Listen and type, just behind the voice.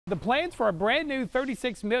The plans for a brand new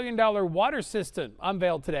 $36 million water system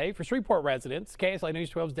unveiled today for Shreveport residents. KSLA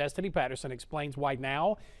News 12's Destiny Patterson explains why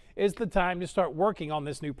now is the time to start working on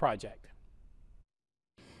this new project.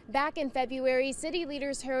 Back in February, city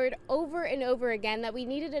leaders heard over and over again that we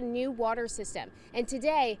needed a new water system, and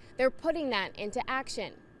today they're putting that into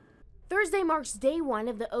action. Thursday marks day one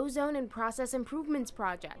of the Ozone and Process Improvements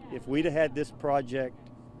Project. If we'd have had this project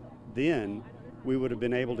then, we would have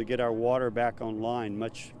been able to get our water back online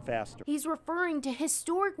much faster. He's referring to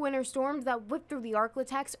historic winter storms that whipped through the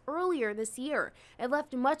Arklatex earlier this year. It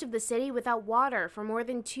left much of the city without water for more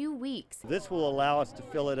than 2 weeks. This will allow us to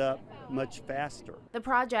fill it up much faster. The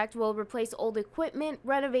project will replace old equipment,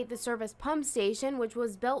 renovate the surface pump station, which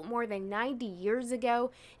was built more than 90 years ago,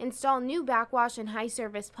 install new backwash and high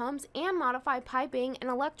service pumps, and modify piping and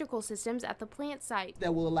electrical systems at the plant site.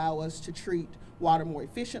 That will allow us to treat water more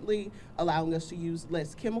efficiently, allowing us to use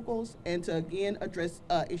less chemicals, and to again address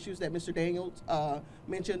issues that Mr. Daniels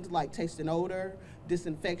mentioned, like taste and odor,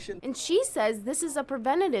 disinfection. And she says this is a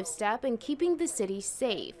preventative step in keeping the city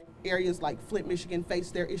safe. Areas like Flint, Michigan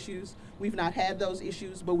face their issues. We've not had those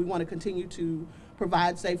issues, but we want to continue to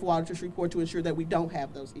provide safe water to Shreveport to ensure that we don't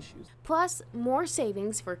have those issues. Plus, more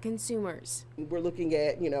savings for consumers. We're looking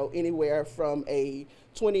at, anywhere from a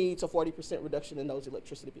 20 to 40% reduction in those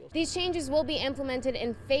electricity bills. These changes will be implemented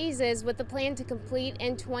in phases with the plan to complete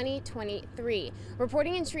in 2023.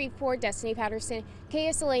 Reporting in Shreveport, Destiny Patterson,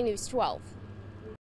 KSLA News 12.